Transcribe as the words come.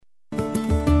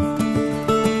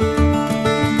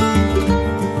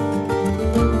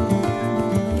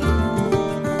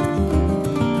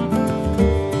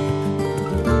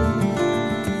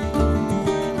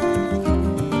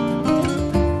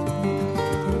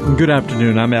Good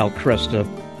afternoon. I'm Al Cresta.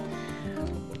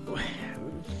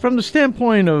 From the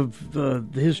standpoint of the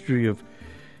history of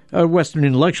Western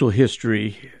intellectual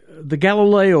history, the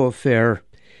Galileo affair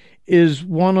is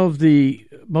one of the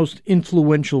most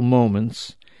influential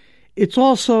moments. It's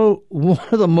also one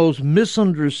of the most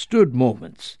misunderstood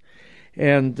moments.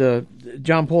 And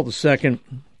John Paul II,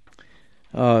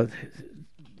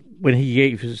 when he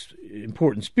gave his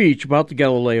important speech about the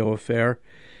Galileo affair,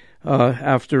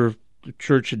 after the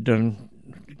church had done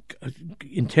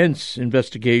intense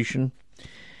investigation,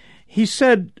 he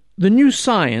said, "The new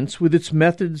science, with its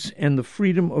methods and the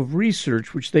freedom of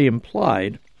research which they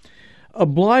implied,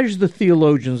 obliged the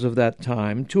theologians of that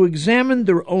time to examine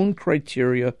their own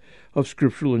criteria of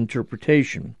scriptural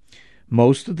interpretation.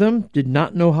 Most of them did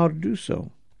not know how to do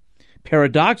so.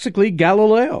 Paradoxically,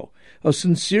 Galileo, a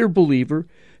sincere believer,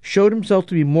 showed himself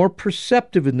to be more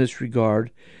perceptive in this regard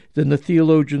than the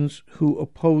theologians who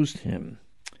opposed him."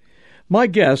 My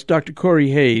guest, Dr.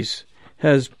 Cory Hayes,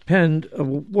 has penned a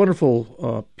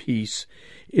wonderful piece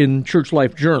in Church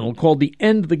Life Journal called "The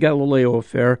End of the Galileo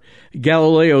Affair,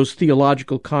 Galileo's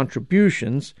Theological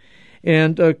Contributions."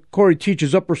 And Cory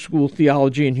teaches upper school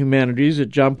theology and humanities at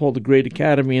John Paul the Great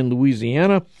Academy in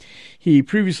Louisiana. He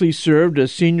previously served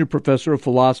as senior professor of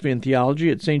philosophy and theology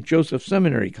at St. Joseph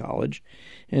Seminary College,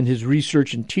 and his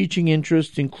research and teaching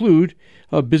interests include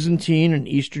Byzantine and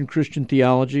Eastern Christian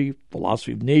theology,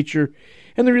 philosophy of nature,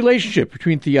 and the relationship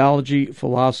between theology,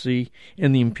 philosophy,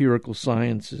 and the empirical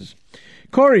sciences.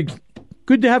 Cory,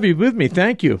 good to have you with me.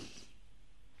 Thank you.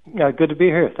 Good to be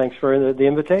here. Thanks for the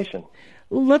invitation.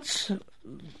 Most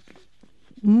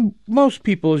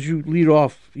people, as you lead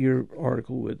off your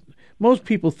article with, most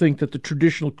people think that the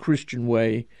traditional Christian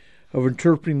way of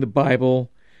interpreting the Bible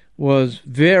was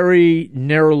very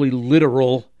narrowly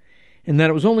literal, and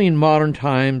that it was only in modern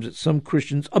times that some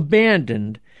Christians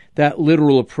abandoned that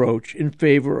literal approach in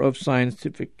favor of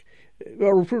scientific,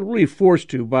 or really forced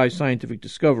to by scientific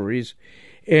discoveries,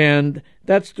 and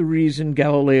that's the reason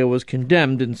Galileo was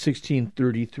condemned in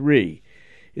 1633.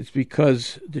 It's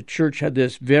because the church had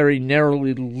this very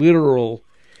narrowly literal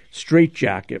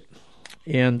straitjacket,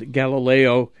 and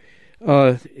Galileo,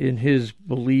 in his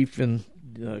belief in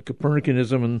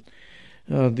Copernicanism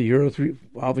and the Earth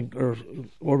revolving or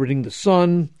orbiting the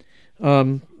sun,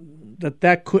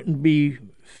 that couldn't be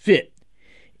fit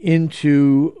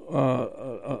into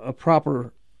a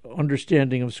proper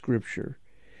understanding of Scripture.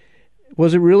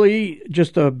 Was it really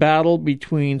just a battle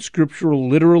between scriptural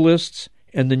literalists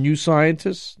and the new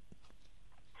scientists?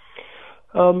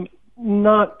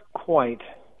 Not quite.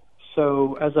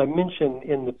 So, as I mentioned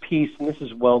in the piece, and this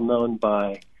is well known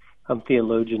by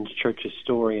theologians, church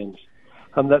historians,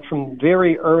 that from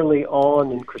very early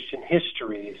on in Christian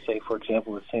history, say, for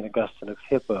example, with St. Augustine of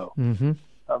Hippo,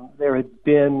 there had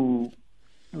been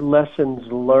lessons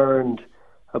learned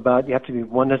about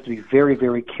one has to be very,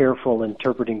 very careful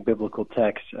interpreting biblical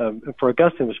texts. For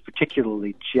Augustine, it was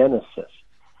particularly Genesis.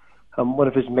 One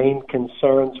of his main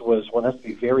concerns was one has to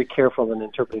be very careful in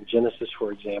interpreting Genesis,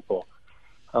 for example.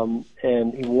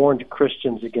 And he warned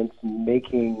Christians against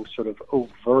making sort of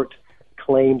overt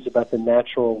claims about the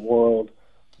natural world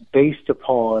based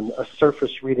upon a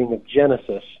surface reading of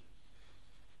Genesis,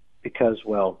 because,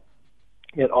 well,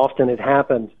 it often had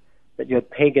happened that you had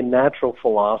pagan natural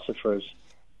philosophers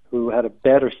who had a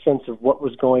better sense of what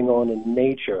was going on in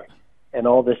nature, and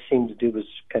all this seemed to do was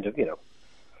kind of,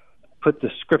 put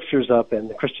the scriptures up and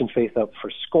the Christian faith up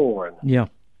for scorn. Yeah.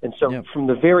 And so from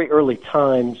the very early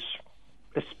times,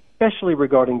 especially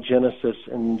regarding Genesis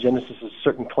and Genesis'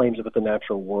 certain claims about the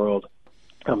natural world,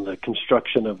 the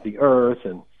construction of the earth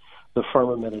and the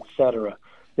firmament, etc.,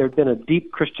 there had been a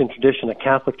deep Christian tradition, a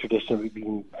Catholic tradition, of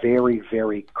being very,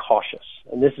 very cautious.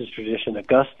 And this is tradition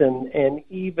Augustine and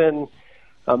even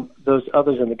those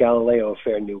others in the Galileo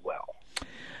affair knew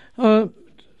well.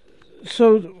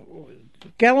 So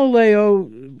Galileo,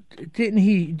 didn't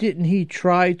he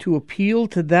try to appeal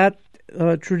to that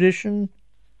tradition?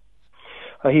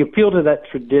 He appealed to that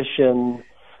tradition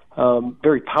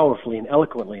very powerfully and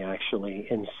eloquently, actually,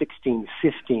 in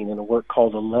 1615 in a work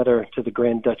called A Letter to the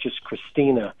Grand Duchess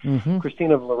Christina.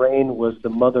 Christina of Lorraine was the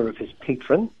mother of his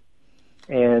patron,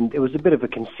 and it was a bit of a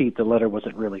conceit. The letter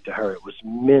wasn't really to her. It was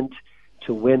meant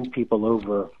to win people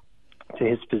over to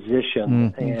his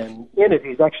position. And in it,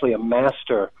 he's actually a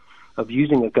master of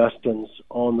using Augustine's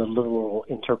on the literal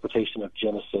interpretation of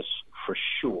Genesis for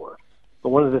sure. But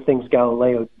one of the things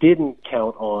Galileo didn't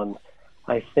count on,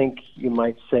 I think you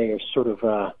might say, is sort of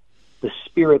the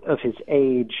spirit of his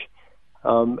age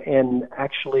and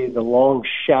actually the long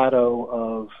shadow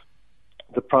of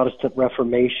the Protestant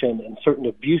Reformation and certain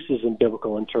abuses in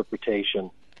biblical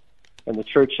interpretation And the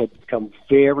church had become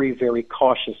very, very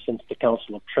cautious since the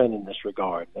Council of Trent in this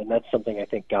regard. And that's something I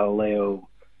think Galileo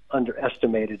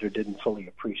underestimated or didn't fully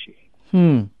appreciate.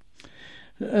 So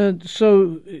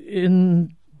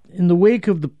in the wake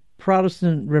of the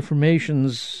Protestant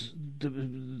Reformations,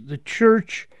 the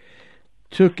church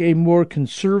took a more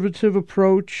conservative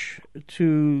approach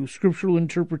to scriptural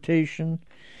interpretation.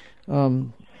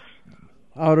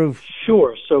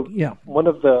 Sure. So yeah. One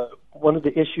of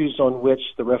the issues on which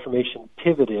the Reformation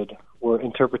pivoted were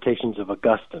interpretations of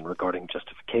Augustine regarding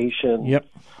justification. Yep.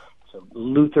 So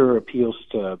Luther appeals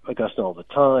to Augustine all the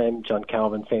time. John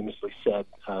Calvin famously said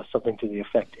something to the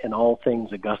effect, "In all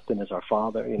things, Augustine is our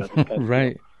father." This kind of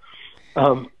right.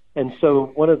 And so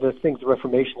one of the things the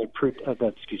Reformation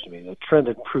the Trent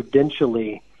had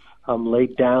prudentially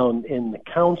laid down in the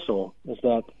council is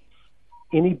that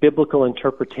any biblical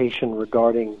interpretation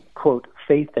regarding, quote,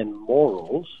 faith and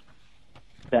morals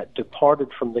that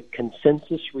departed from the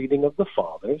consensus reading of the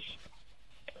fathers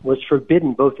was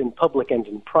forbidden both in public and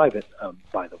in private,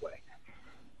 by the way.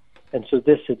 And so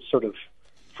this had sort of,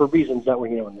 for reasons that were,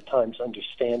 in the times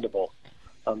understandable,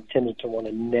 tended to want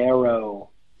to narrow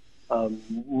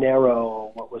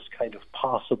what was kind of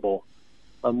possible.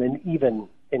 And even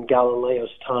in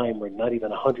Galileo's time, we're not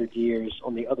even 100 years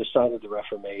on the other side of the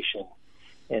Reformation,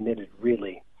 and it had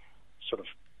really sort of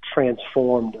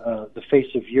transformed the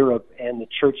face of Europe and the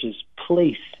church's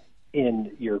place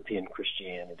in European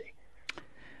Christianity.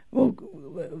 Well,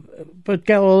 but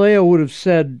Galileo would have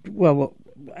said, well,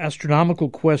 astronomical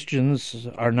questions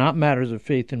are not matters of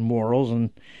faith and morals, and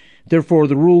therefore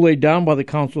the rule laid down by the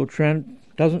Council of Trent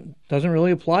doesn't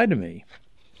really apply to me.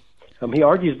 He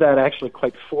argues that actually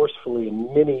quite forcefully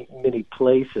in many, many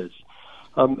places.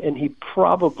 And he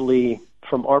probably,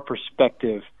 from our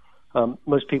perspective,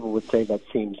 most people would say that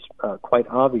seems quite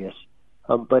obvious.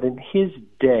 But in his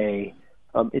day,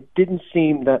 it didn't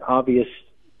seem that obvious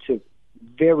to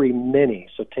very many.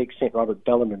 So take St. Robert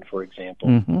Bellarmine, for example.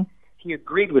 Mm-hmm. He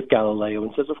agreed with Galileo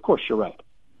and says, of course, you're right.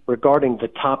 Regarding the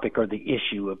topic or the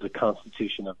issue of the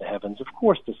constitution of the heavens, of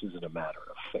course this isn't a matter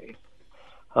of faith.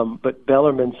 But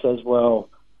Bellarmine says, well,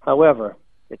 however,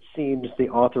 it seems the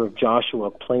author of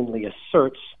Joshua plainly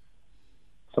asserts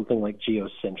something like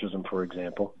geocentrism, for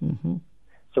example. Mm-hmm.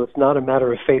 So it's not a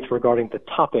matter of faith regarding the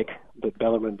topic, but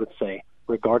Bellarmine would say,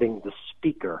 regarding the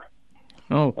speaker.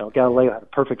 Oh. Now, Galileo had a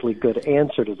perfectly good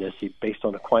answer to this. Based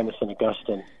on Aquinas and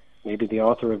Augustine, maybe the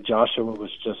author of Joshua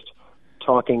was just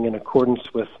talking in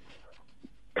accordance with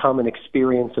common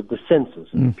experience of the senses.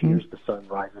 It appears the sun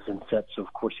rises and sets, so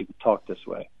of course he would talk this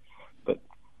way. But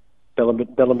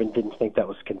Bellarmine didn't think that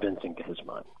was convincing to his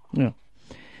mind. Yeah.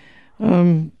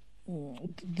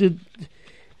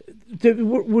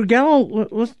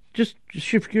 Let's just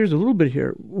shift gears a little bit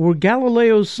here. Were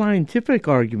Galileo's scientific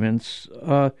arguments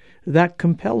that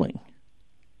compelling?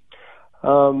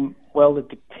 Well, it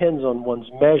depends on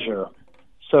one's measure.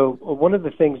 So one of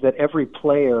the things that every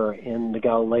player in the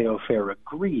Galileo affair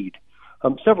agreed,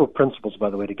 several principles, by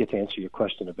the way, to get to answer your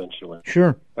question eventually.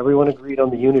 Sure. Everyone agreed on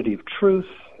the unity of truth.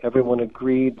 Everyone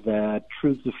agreed that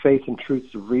truths of faith and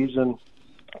truths of reason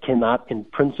cannot, in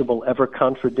principle, ever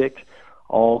contradict.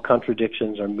 All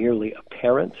contradictions are merely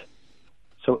apparent.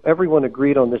 So everyone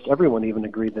agreed on this. Everyone even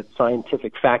agreed that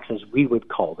scientific facts, as we would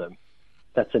call them,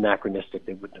 that's anachronistic.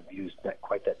 They wouldn't have used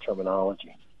quite that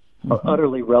terminology. Are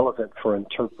utterly relevant for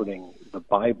interpreting the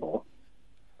Bible.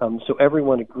 So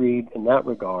everyone agreed in that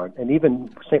regard. And even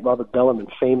St. Robert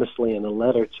Bellarmine famously in a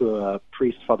letter to a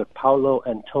priest, Father Paolo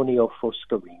Antonio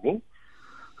Foscarini,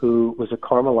 who was a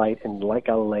Carmelite and, like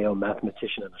Galileo,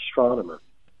 mathematician and astronomer,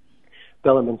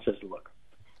 Bellarmine says, look,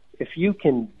 if you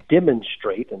can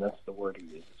demonstrate, and that's the word he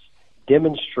uses,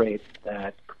 demonstrate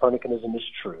that Copernicanism is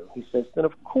true, he says, then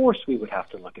of course we would have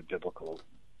to look at biblical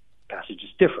passages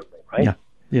differently, right? Yeah.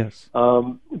 Yes.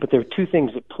 But there are two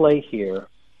things at play here.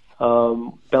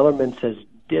 Bellarmine says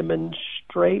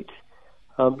demonstrate.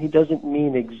 He doesn't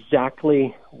mean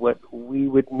exactly what we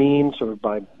would mean sort of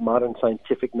by modern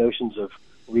scientific notions of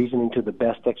reasoning to the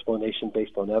best explanation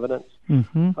based on evidence.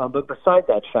 But beside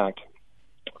that fact,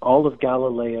 all of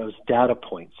Galileo's data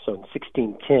points, so in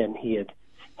 1610 he had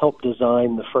helped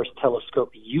design the first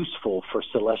telescope useful for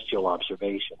celestial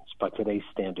observations. By today's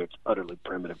standards, utterly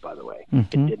primitive, by the way.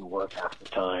 It didn't work half the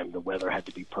time. The weather had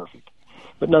to be perfect.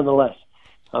 But nonetheless,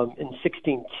 in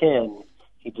 1610,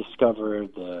 he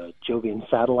discovered the Jovian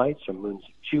satellites, or moons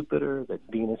of Jupiter, that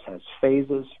Venus has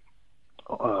phases.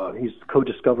 He's the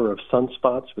co-discoverer of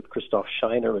sunspots with Christoph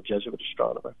Scheiner, a Jesuit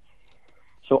astronomer.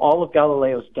 So all of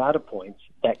Galileo's data points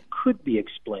that could be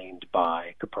explained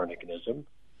by Copernicanism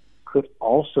could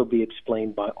also be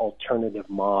explained by alternative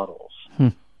models.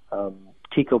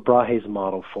 Tycho Brahe's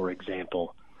model, for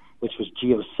example, which was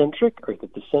geocentric, Earth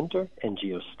at the center, and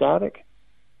geostatic,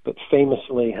 but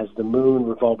famously has the moon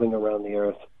revolving around the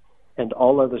Earth and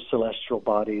all other celestial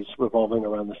bodies revolving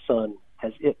around the sun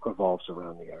as it revolves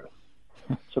around the Earth.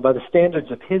 So by the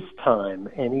standards of his time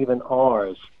and even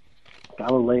ours,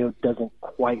 Galileo doesn't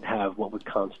quite have what would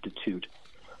constitute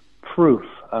proof.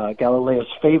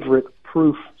 Galileo's favorite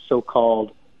proof,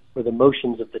 so-called, were the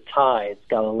motions of the tides.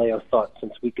 Galileo thought,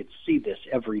 since we could see this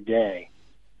every day,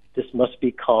 this must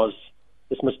be the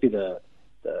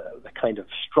kind of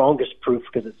strongest proof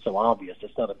because it's so obvious.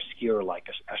 It's not obscure like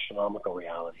astronomical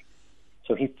reality.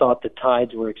 So he thought the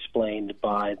tides were explained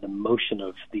by the motion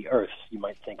of the Earth. You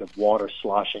might think of water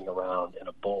sloshing around in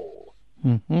a bowl.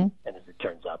 Mm-hmm. And as it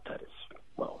turns out, that is,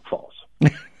 well, false.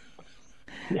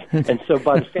 And so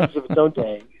by the standards of his own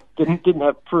day, didn't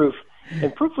have proof.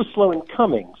 And proof was slow in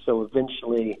coming. So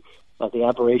eventually the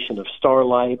aberration of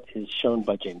starlight is shown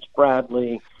by James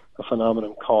Bradley. A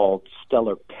phenomenon called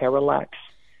stellar parallax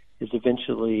is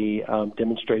eventually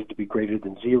demonstrated to be greater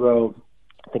than zero.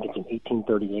 I think it's in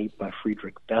 1838 by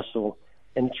Friedrich Bessel.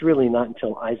 And it's really not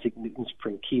until Isaac Newton's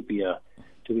Principia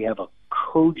do we have a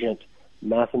cogent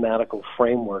mathematical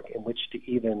framework in which to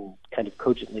even kind of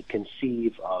cogently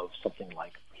conceive of something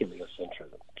like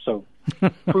heliocentrism. So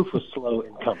proof was slow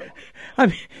in coming. I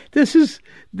mean, this is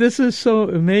so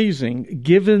amazing,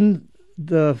 given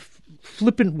the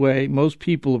flippant way most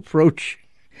people approach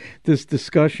this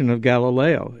discussion of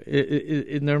Galileo.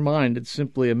 In their mind, it's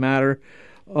simply a matter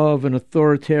of an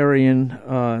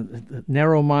authoritarian,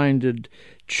 narrow-minded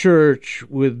church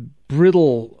with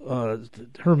brittle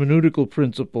hermeneutical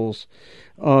principles,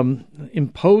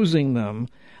 imposing them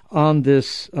on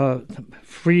this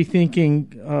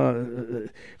free-thinking,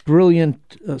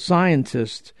 brilliant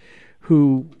scientist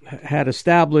who had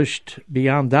established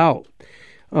beyond doubt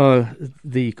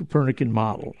the Copernican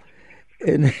model.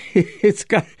 And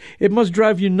it must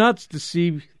drive you nuts to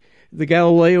see the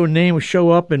Galileo name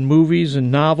show up in movies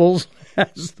and novels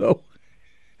as though.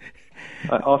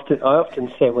 I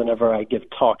often say whenever I give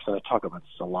talks, and I talk about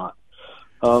this a lot,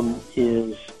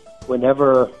 is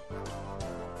whenever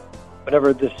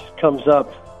this comes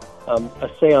up, a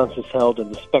seance is held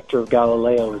and the specter of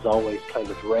Galileo is always kind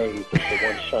of raised as the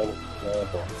one shining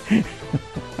example.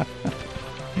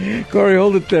 Cory,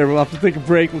 hold it there. We'll have to take a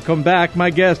break. We'll come back.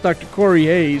 My guest, Dr. Cory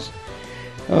Hayes,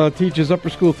 teaches upper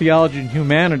school theology and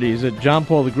humanities at John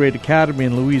Paul the Great Academy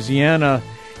in Louisiana.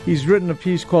 He's written a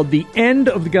piece called The End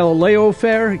of the Galileo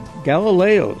Affair,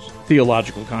 Galileo's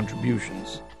Theological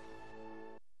Contributions.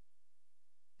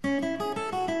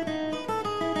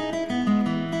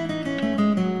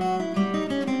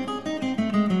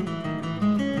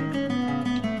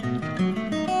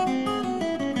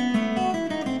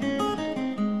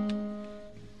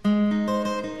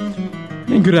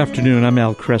 And good afternoon. I'm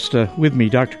Al Cresta. With me,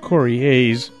 Dr. Cory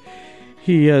Hayes.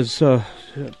 He has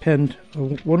penned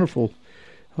a wonderful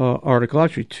article,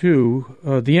 actually two,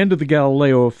 The End of the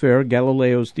Galileo Affair,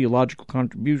 Galileo's Theological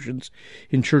Contributions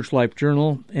in Church Life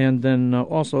Journal, and then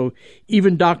also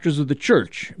Even Doctors of the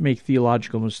Church Make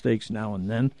Theological Mistakes Now and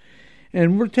Then.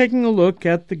 And we're taking a look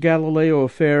at the Galileo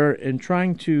Affair and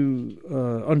trying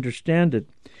to understand it.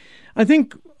 I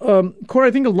think, Cory,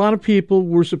 I think a lot of people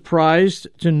were surprised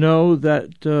to know that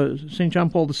St. John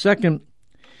Paul II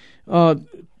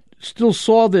still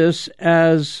saw this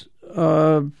as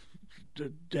a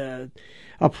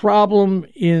problem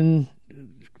in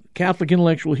Catholic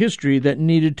intellectual history that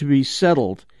needed to be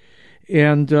settled.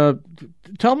 And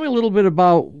tell me a little bit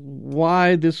about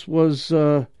why this was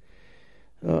an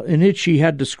itch he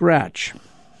had to scratch.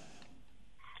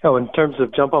 Oh, in terms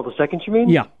of John Paul II, you mean?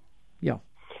 Yeah.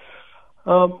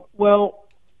 You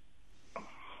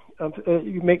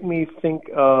make me think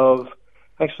of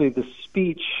actually the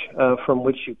speech from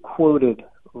which you quoted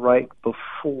right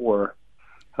before,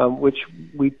 which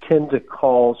we tend to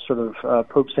call sort of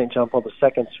Pope St. John Paul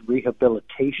II's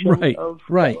rehabilitation of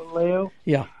Galileo.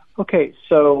 Yeah. Okay,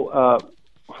 so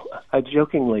I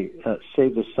jokingly say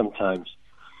this sometimes.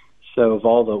 So of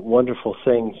all the wonderful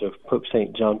things of Pope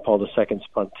St. John Paul II's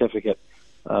pontificate,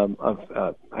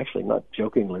 I've actually not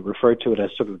jokingly referred to it as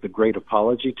sort of the Great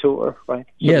Apology Tour, right?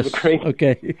 Yes,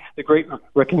 okay. The Great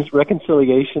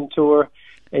Reconciliation Tour.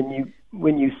 And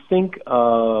when you think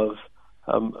of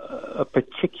a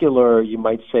particular, you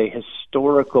might say,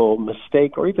 historical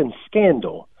mistake or even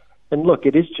scandal, and look,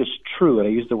 it is just true, and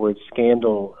I use the word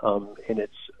scandal in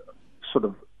its sort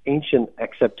of ancient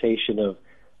acceptation of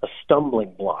a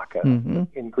stumbling block.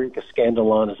 In Greek, a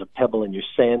scandalon is a pebble in your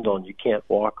sandal and you can't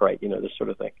walk right, this sort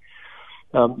of thing.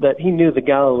 that he knew the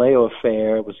Galileo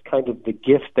affair was kind of the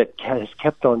gift that has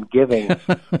kept on giving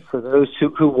for those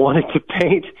who wanted to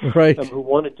paint, right? Who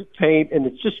wanted to paint, and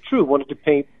it's just true, wanted to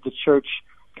paint the church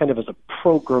kind of as a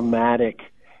programmatic,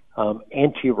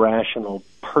 anti-rational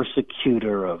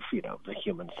persecutor of, the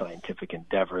human scientific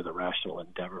endeavor, the rational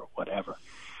endeavor, whatever.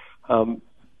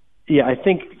 I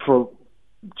think for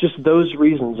just those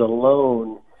reasons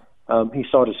alone, he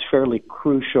saw it as fairly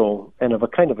crucial and of a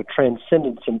kind of a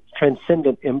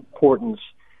transcendent importance,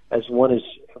 as one is,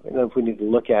 if we need to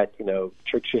look at,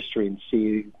 church history and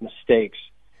see mistakes,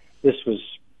 this was,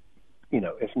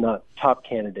 if not top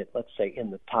candidate, let's say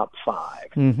in the top 5.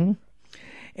 Mm-hmm.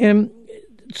 And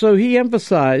so he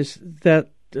emphasized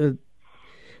that the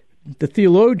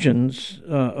theologians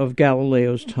of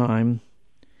Galileo's time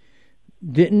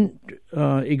didn't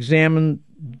examine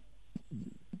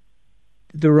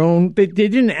their own. They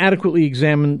didn't adequately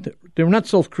examine. They were not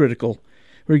self-critical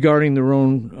regarding their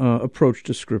own approach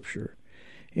to Scripture,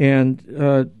 and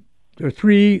there are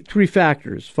three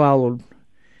factors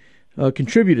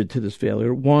contributed to this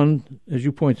failure. One, as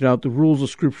you pointed out, the rules of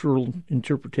scriptural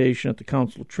interpretation at the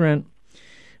Council of Trent,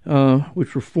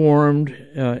 which were formed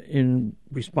in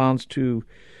response to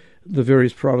the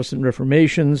various Protestant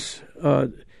reformations.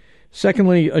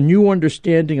 Secondly, a new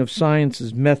understanding of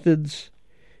science's methods.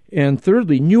 And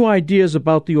thirdly, new ideas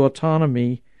about the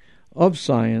autonomy of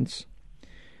science.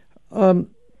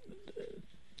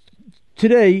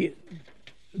 Today,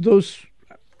 those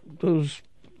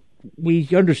we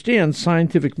understand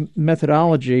scientific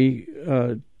methodology,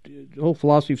 the whole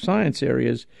philosophy of science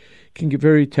areas can get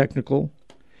very technical,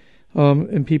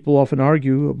 and people often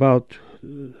argue about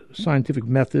scientific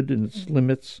method and its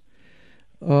limits,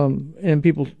 and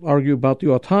people argue about the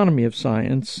autonomy of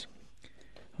science.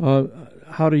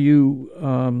 How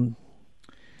do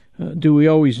we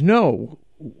always know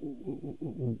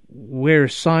where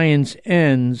science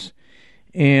ends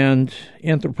and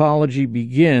anthropology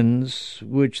begins,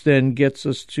 which then gets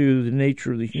us to the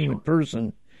nature of the human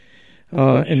person?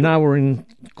 And now we're in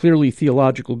clearly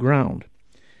theological ground.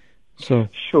 So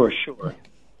Sure.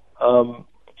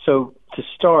 So to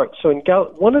start,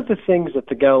 one of the things that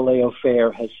the Galileo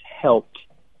affair has helped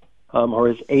or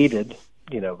has aided,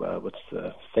 what's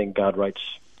the thing, God writes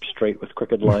straight with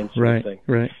crooked lines sort of thing.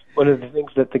 Right. One of the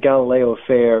things that the Galileo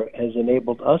affair has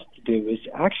enabled us to do is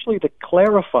actually to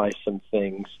clarify some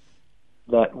things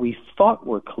that we thought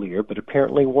were clear, but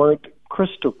apparently weren't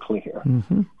crystal clear.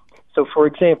 Mm-hmm. So, for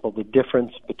example, the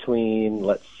difference between,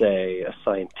 let's say, a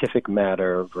scientific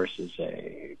matter versus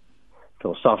a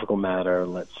philosophical matter,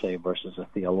 let's say, versus a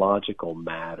theological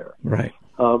matter. Right.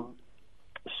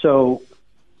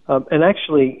 And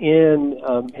actually, in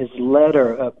his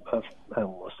letter, I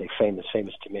won't say famous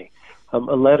to me, a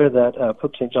letter that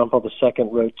Pope St. John Paul II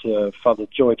wrote to Father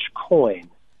George Coyne,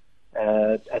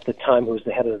 at the time who was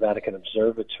the head of the Vatican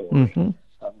Observatory. Mm-hmm.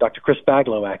 Dr. Chris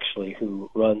Baglow, actually, who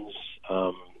runs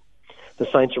the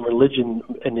Science and Religion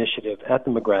Initiative at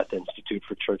the McGrath Institute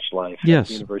for Church Life at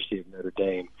the University of Notre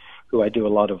Dame, who I do a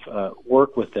lot of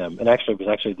work with them, and actually was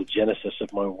actually the genesis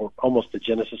of my work, almost the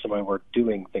genesis of my work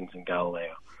doing things in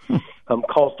Galileo.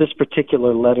 Calls this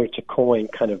particular letter to Coyne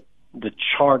kind of the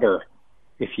charter,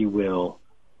 if you will,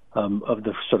 of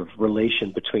the sort of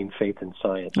relation between faith and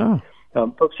science.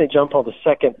 Pope St. John Paul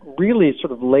II really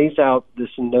sort of lays out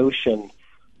this notion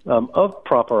of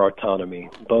proper autonomy,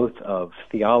 both of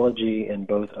theology and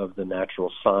both of the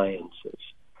natural sciences.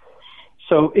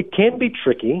 So it can be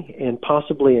tricky, and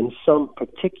possibly in some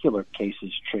particular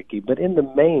cases tricky, but in the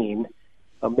main,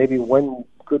 maybe one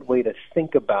good way to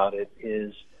think about it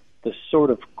is the sort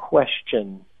of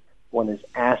question one is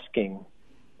asking,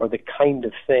 or the kind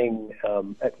of thing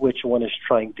at which one is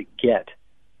trying to get.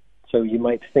 So you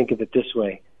might think of it this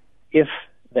way. If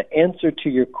the answer to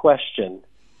your question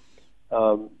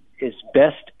is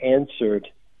best answered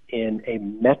in a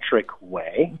metric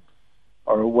way,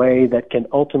 or a way that can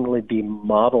ultimately be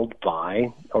modeled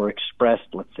by or expressed,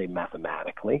 let's say,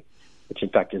 mathematically, which in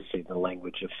fact is, say, the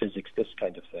language of physics, this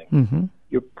kind of thing, mm-hmm.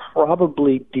 you're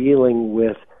probably dealing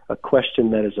with a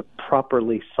question that is a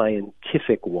properly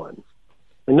scientific one.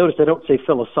 And notice I don't say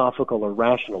philosophical or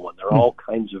rational one. There are all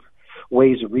kinds of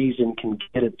ways reason can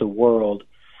get at the world.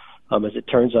 As it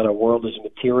turns out, our world is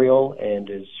material and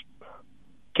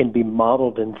can be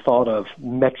modeled and thought of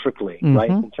metrically, mm-hmm. right,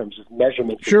 in terms of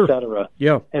measurements, sure. et cetera.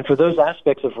 Yeah. And for those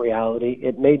aspects of reality,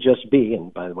 it may just be,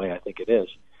 and by the way, I think it is,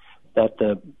 that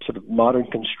the sort of modern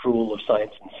construal of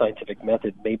science and scientific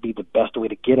method may be the best way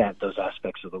to get at those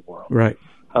aspects of the world. Right.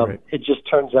 It just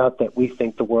turns out that we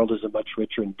think the world is a much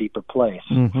richer and deeper place.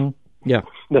 Mm-hmm. Yeah.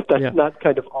 That's not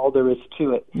kind of all there is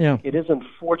to it. Yeah. It is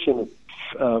unfortunate,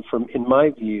 in my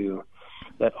view,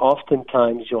 that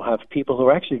oftentimes you'll have people who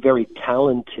are actually very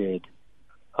talented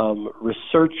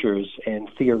researchers and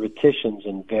theoreticians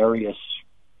in various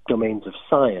domains of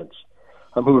science,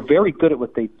 who are very good at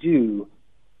what they do,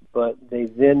 but they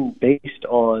then, based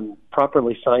on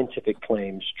properly scientific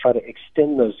claims, try to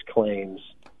extend those claims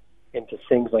into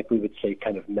things like we would say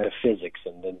kind of metaphysics,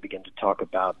 and then begin to talk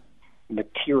about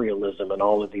materialism and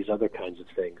all of these other kinds of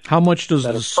things. How much does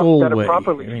the soul weigh? That are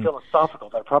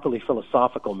properly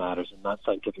philosophical matters and not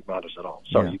scientific matters at all.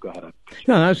 Sorry, you go ahead.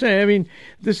 No, I'm saying, I mean,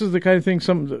 this is the kind of thing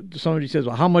somebody says,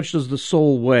 well, how much does the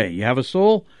soul weigh? You have a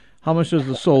soul? How much does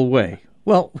the soul weigh?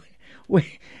 Well,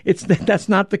 that's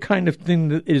not the kind of thing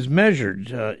that is measured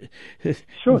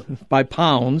sure. by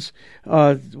pounds.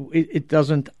 It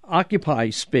doesn't occupy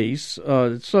space.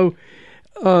 So,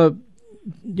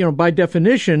 by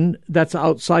definition, that's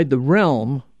outside the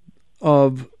realm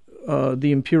of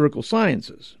the empirical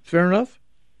sciences. Fair enough?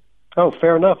 Oh,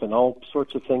 fair enough, and all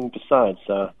sorts of things besides.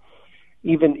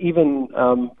 Even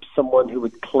someone who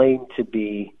would claim to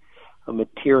be a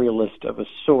materialist of a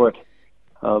sort,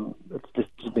 this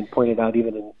has been pointed out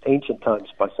even in ancient times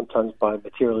sometimes by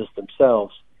materialists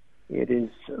themselves, it is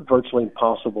virtually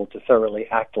impossible to thoroughly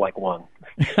act like one.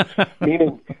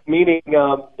 meaning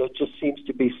there just seems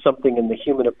to be something in the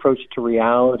human approach to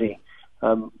reality.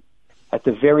 At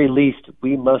the very least,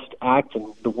 we must act,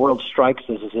 and the world strikes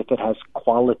us as if it has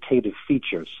qualitative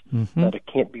features that it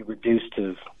can't be reduced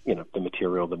to, the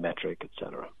material, the metric,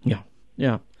 etc.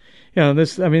 Yeah.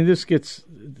 This gets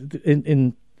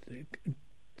in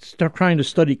start trying to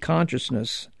study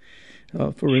consciousness.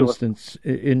 For instance,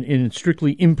 in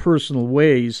strictly impersonal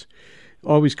ways,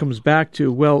 always comes back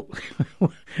to, well,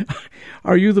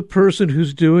 are you the person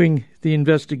who's doing the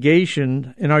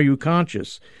investigation, and are you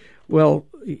conscious? Well,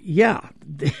 yeah,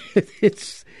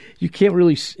 you can't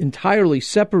really entirely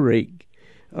separate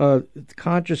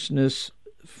consciousness.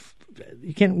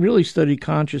 You can't really study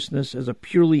consciousness as a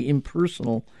purely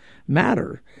impersonal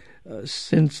matter,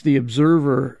 since the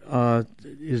observer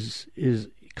is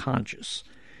conscious.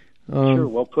 Sure,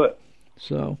 well put.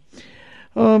 So,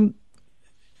 now,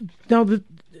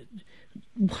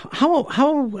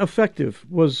 how effective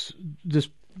was this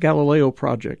Galileo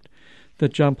project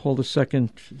that John Paul II?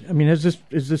 I mean, has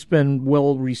this been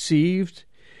well received?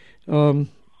 As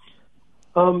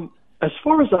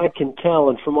far as I can tell,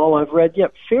 and from all I've read,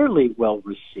 fairly well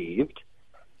received.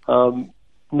 Now,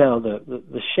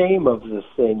 the shame of the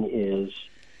thing is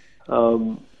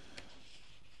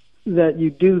that you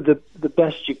do the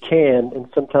best you can, and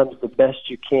sometimes the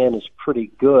best you can is pretty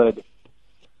good,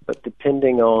 but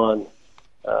depending on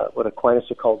what Aquinas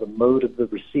would call the mode of the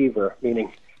receiver,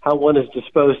 meaning how one is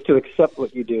disposed to accept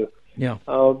what you do. Yeah.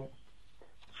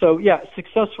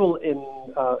 Successful in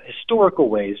historical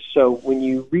ways. So when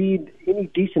you read any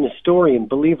decent historian,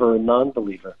 believer or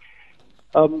non-believer,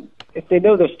 if they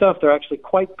know their stuff, they're actually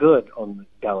quite good on the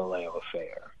Galileo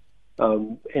affair.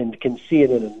 And can see it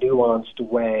in a nuanced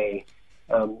way,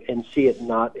 and see it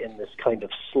not in this kind of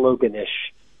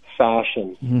sloganish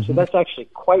fashion. Mm-hmm. So that's actually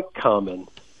quite common.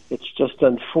 It's just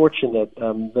unfortunate.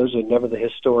 Those are never the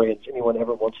historians anyone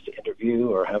ever wants to interview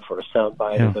or have for a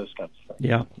soundbite or those kinds of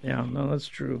things. Yeah, no, that's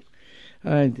true.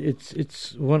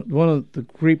 It's one of the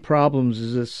great problems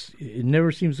is this. It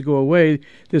never seems to go away.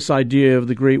 This idea of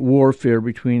the great warfare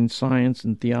between science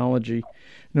and theology.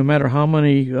 No matter how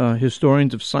many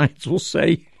historians of science will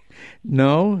say,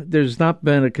 no, there's not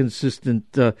been a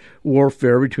consistent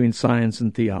warfare between science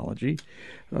and theology.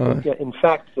 In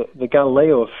fact, the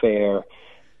Galileo affair,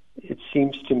 it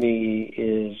seems to me,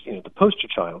 is the poster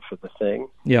child for the thing.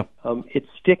 Yeah. It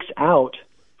sticks out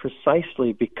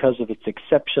precisely because of its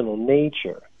exceptional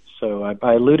nature. So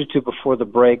I alluded to before the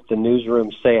break the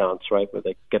newsroom seance, right, where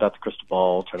they get out the crystal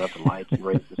ball, turn out the lights, and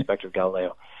raise the specter of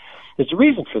Galileo. There's a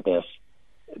reason for this,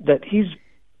 that he's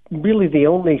really the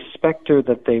only specter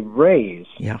that they raise.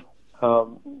 Yeah.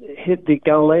 The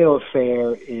Galileo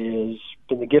affair is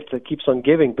been the gift that keeps on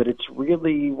giving, but it's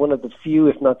really one of the few,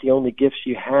 if not the only gifts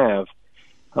you have.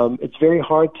 It's very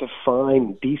hard to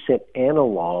find decent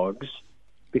analogs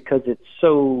because it's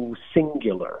so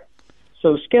singular.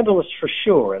 So scandalous for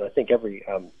sure, and I think every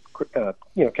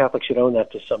Catholic should own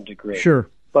that to some degree. Sure.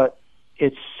 But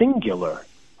it's singular,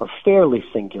 or fairly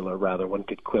singular, rather. One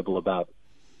could quibble about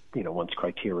one's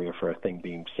criteria for a thing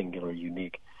being singular,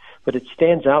 unique. But it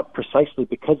stands out precisely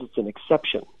because it's an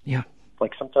exception. Yeah.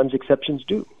 Like sometimes exceptions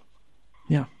do.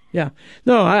 Yeah.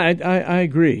 No, I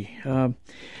agree.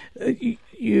 We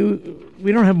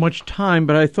don't have much time,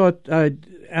 but I thought I'd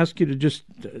ask you to just,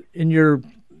 in your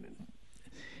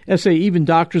essay, even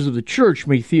doctors of the church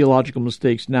make theological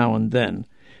mistakes now and then.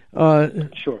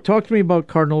 Sure. Talk to me about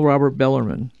Cardinal Robert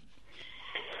Bellarmine.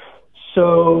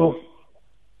 So,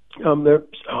 there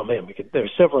are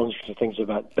several interesting things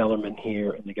about Bellarmine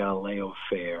here in the Galileo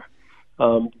affair.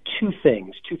 Two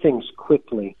things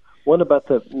quickly. One about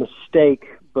the mistake,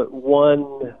 but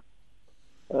one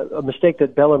a mistake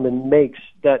that Bellarmine makes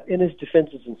that, in his defense,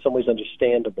 is in some ways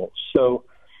understandable. So,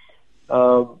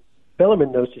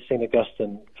 Bellarmine knows St.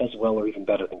 Augustine as well or even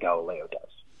better than Galileo does.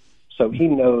 So he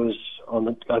knows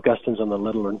Augustine's on the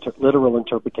literal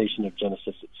interpretation of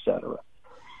Genesis, etc.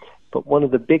 But one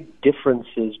of the big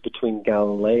differences between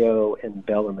Galileo and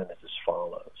Bellarmine is as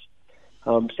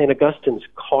follows. St. Augustine's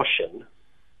caution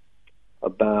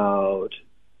about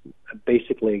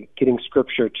basically getting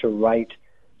Scripture to write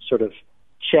sort of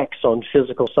checks on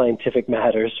physical scientific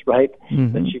matters, right,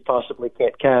 that she possibly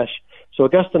can't cash. So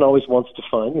Augustine always wants to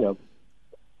find,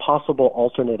 possible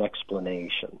alternate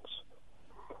explanations.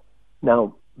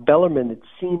 Now, Bellarmine, it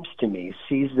seems to me,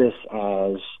 sees this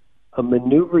as a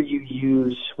maneuver you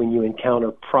use when you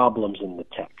encounter problems in the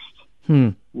text.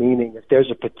 Meaning, if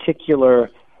there's a particular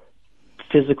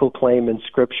physical claim in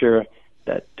Scripture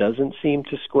that doesn't seem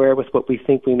to square with what we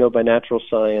think we know by natural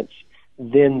science,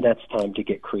 then that's time to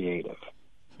get creative.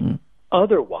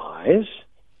 Otherwise,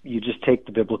 you just take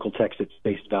the biblical text at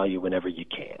face value whenever you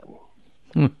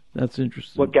can. That's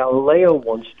interesting. What Galileo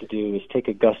wants to do is take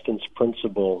Augustine's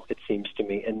principle, it seems to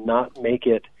me, and not make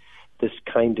it this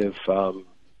kind of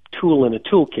tool in a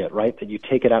toolkit, right, that you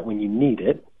take it out when you need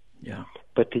it,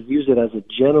 but to use it as a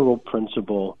general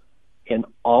principle in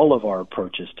all of our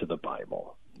approaches to the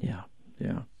Bible.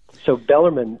 So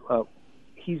Bellarmine,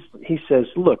 he says,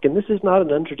 look, and this is not an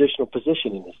untraditional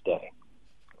position in his day.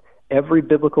 Every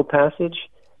biblical passage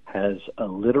has a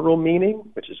literal meaning,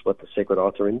 which is what the sacred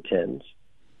author intends,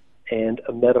 and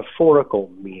a metaphorical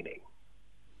meaning.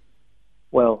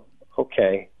 Well,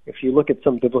 okay, if you look at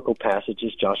some biblical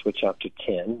passages, Joshua chapter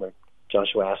 10, where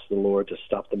Joshua asked the Lord to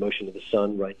stop the motion of the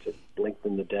sun, right, to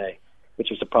lengthen the day, which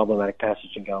was a problematic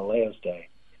passage in Galileo's day,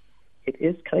 it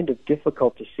is kind of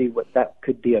difficult to see what that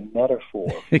could be a metaphor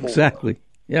for. Exactly.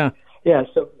 Yeah,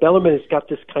 so Bellarmine has got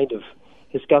this kind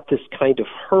of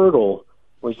hurdle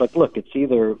where he's like, look, it's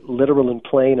either literal and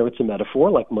plain or it's a metaphor,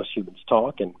 like most humans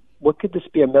talk, and what could this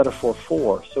be a metaphor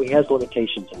for? So he has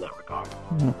limitations in that regard.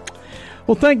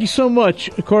 Well, thank you so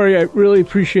much, Cory. I really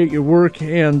appreciate your work,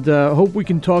 and hope we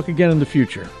can talk again in the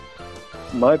future.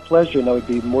 My pleasure, and I would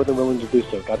be more than willing to do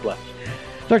so. God bless.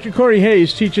 Dr. Cory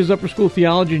Hayes teaches upper school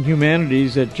theology and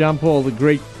humanities at John Paul the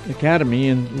Great Academy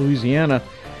in Louisiana.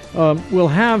 We'll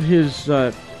have his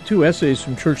 2 essays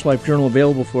from Church Life Journal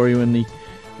available for you in the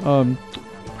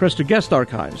Cresta Guest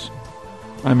Archives.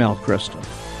 I'm Al Cresta.